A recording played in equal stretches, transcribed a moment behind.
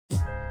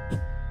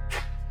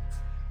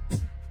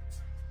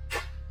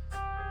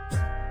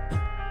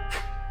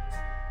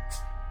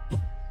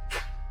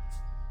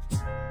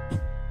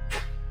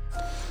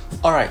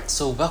Alright,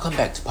 so welcome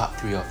back to part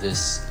 3 of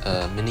this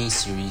mini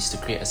series to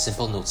create a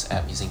simple notes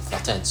app using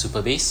Flutter and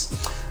Supabase.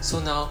 So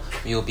now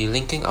we will be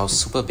linking our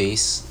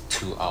Supabase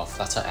to our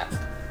Flutter app.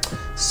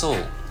 So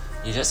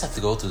you just have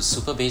to go to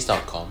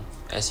supabase.com,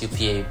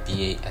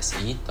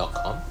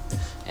 supabase.com,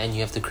 and you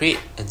have to create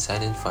and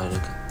sign up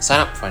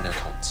for an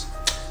account.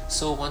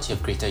 So once you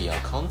have created your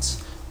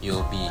account,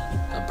 you'll be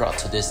brought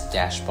to this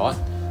dashboard,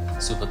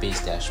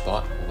 Supabase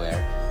dashboard,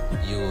 where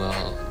you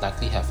will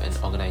likely have an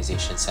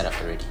organization set up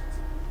already.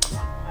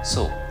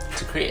 So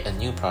to create a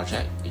new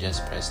project, you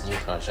just press new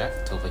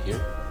project over here,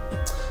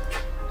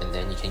 and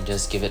then you can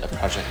just give it a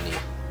project name.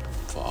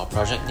 For our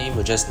project name,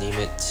 we'll just name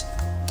it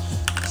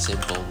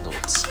Simple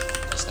Notes,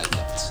 just like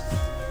that.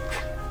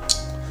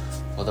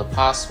 For the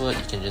password,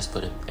 you can just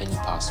put in any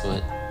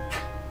password.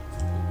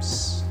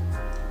 Oops.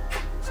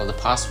 For the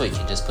password, you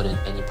can just put in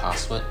any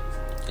password.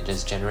 You can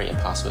just generate a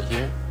password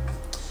here,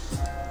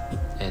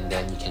 and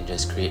then you can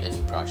just create a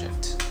new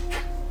project.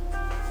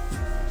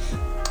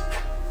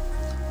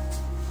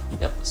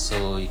 Yep,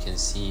 so you can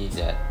see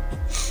that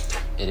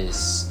it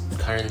is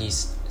currently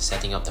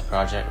setting up the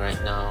project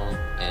right now,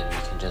 and we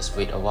can just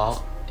wait a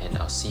while, and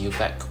I'll see you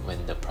back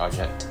when the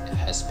project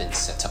has been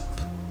set up.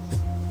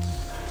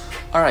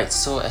 Alright,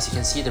 so as you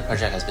can see, the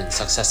project has been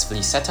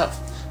successfully set up,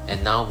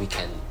 and now we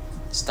can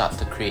start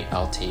to create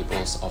our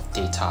tables of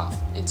data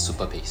in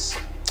Supabase.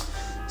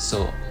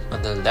 So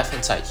on the left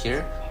hand side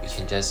here, we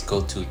can just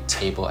go to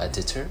Table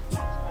Editor,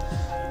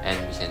 and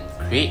we can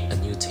create a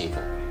new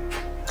table.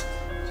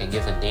 Can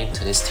give a name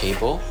to this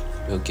table.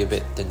 We'll give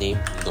it the name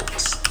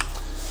Notes.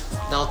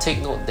 Now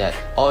take note that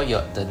all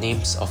the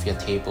names of your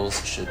tables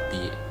should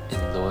be in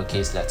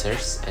lowercase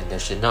letters, and there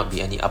should not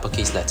be any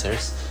uppercase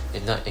letters.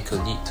 If not, it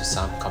could lead to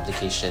some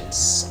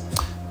complications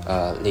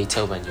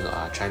later when you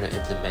are trying to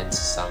implement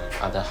some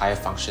other higher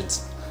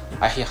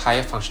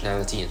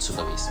functionality in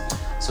Supabase.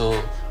 So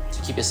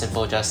to keep it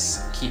simple,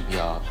 just keep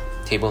your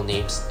table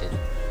names in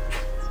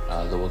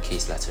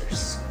lowercase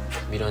letters.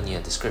 We don't need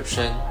a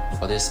description.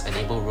 For this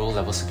enable row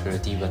level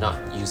security, we're not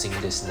using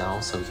this now,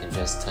 so we can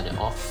just turn it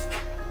off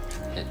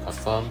and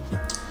confirm. You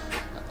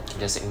can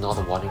just ignore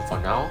the warning for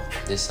now.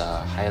 This is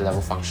a higher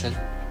level function.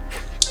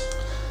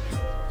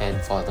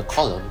 And for the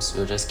columns,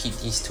 we'll just keep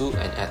these two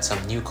and add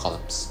some new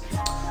columns.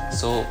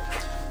 So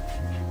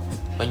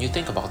when you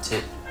think about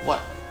it,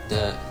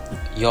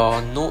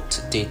 your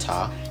note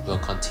data will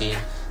contain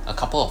a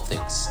couple of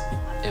things.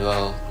 It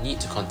will need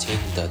to contain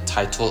the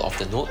title of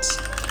the notes,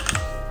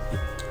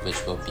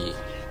 which will be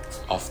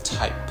of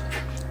type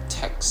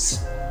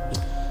text.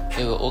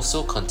 It will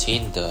also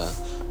contain the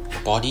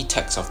body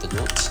text of the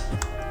note,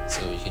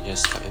 so you can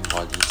just type in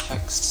body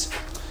text,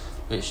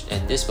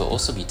 and this will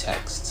also be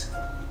text.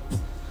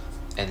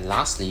 And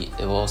lastly,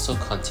 it will also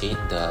contain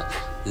the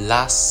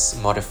last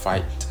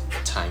modified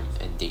time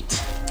and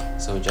date,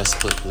 so just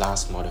put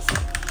last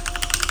modified.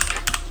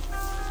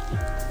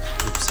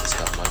 Oops, I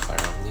spelled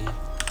modified wrongly.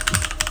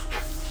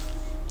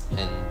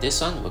 And this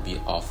one will be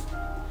of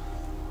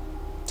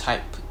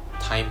type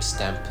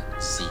timestamp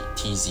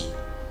TZ,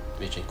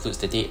 which includes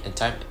the date and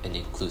time, and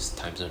includes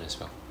time zone as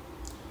well.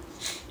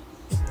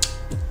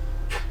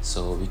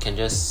 So we can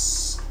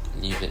just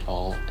leave it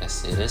all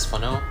as it is for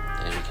now,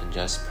 and we can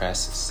just press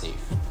save.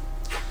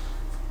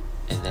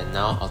 And then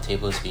now our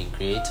table is being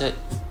created,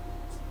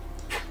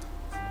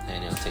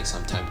 and it'll take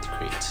some time to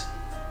create.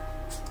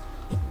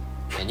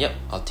 And yep,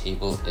 our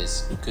table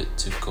is good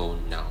to go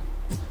now.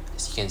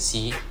 As you can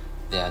see,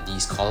 there are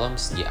these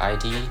columns: the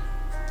ID,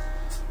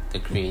 the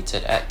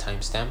created at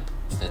timestamp,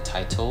 the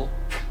title,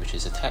 which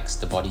is a text,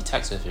 the body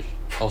text, which is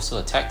also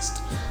a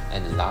text,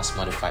 and the last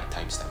modified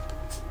timestamp.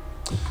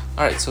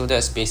 Alright, so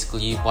that's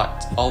basically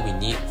all we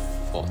need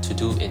to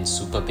do in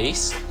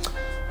Supabase.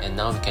 And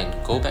now we can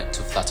go back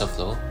to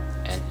Flutterflow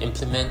and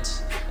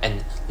implement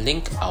and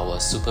link our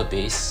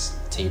Supabase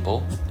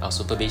table, our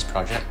Supabase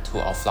project,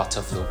 to our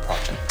Flutterflow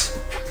project.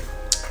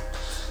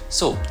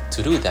 So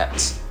to do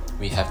that,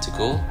 we have to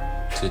go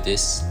to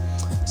this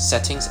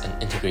settings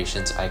and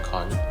integrations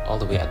icon all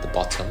the way at the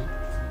bottom,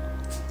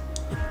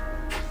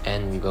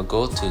 and we will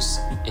go to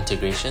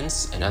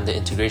integrations, and under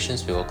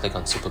integrations we will click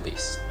on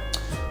Supabase.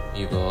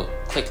 We will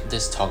click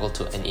this toggle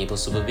to enable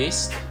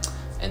Supabase,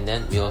 and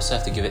then we also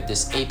have to give it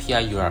this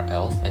API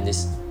URL and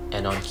this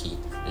anon key,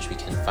 which we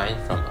can find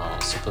from our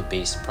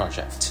Supabase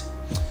project.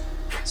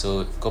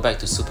 So go back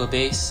to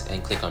Supabase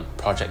and click on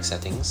project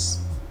settings,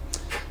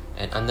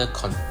 and under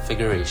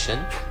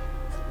configuration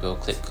we'll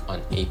click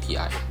on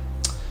API,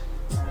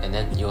 and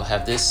then you'll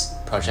have this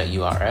project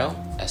URL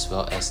as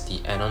well as the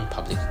anon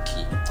public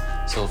key.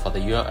 So for the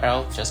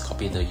URL, just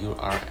copy the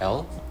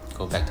URL,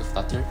 go back to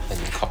Flutter, and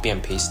then copy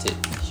and paste it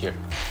here.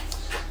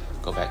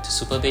 Go back to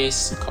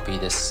Supabase, copy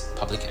this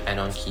public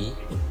anon key,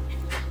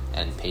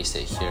 and paste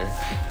it here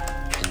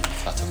in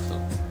Flutterflow.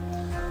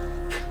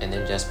 And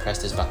then just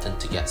press this button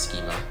to get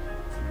schema.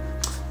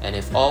 And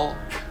if all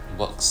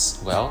works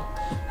well,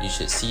 you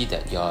should see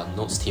that your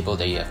notes table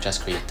that you have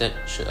just created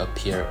should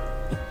appear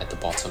at the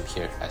bottom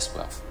here as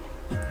well.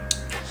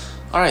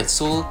 Alright,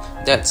 so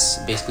that's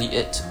basically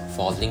it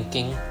for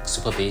linking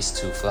Supabase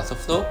to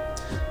Flutterflow,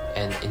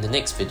 and in the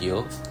next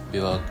video we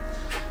will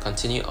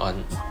continue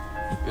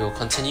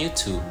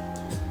to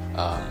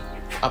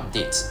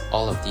update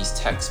all of these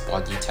tags,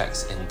 body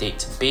tags and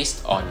date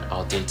based on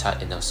our data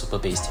in our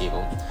Supabase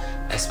table,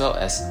 as well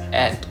as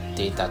add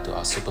data to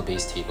our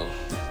Supabase table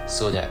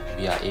so that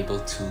we are able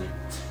to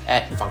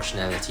add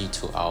functionality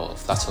to our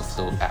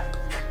Flutterflow app.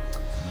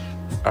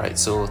 Alright,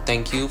 so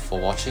thank you for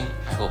watching.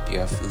 I hope you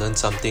have learned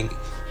something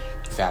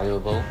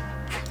valuable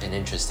and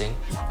interesting,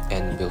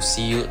 and we'll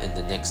see you in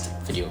the next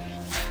video.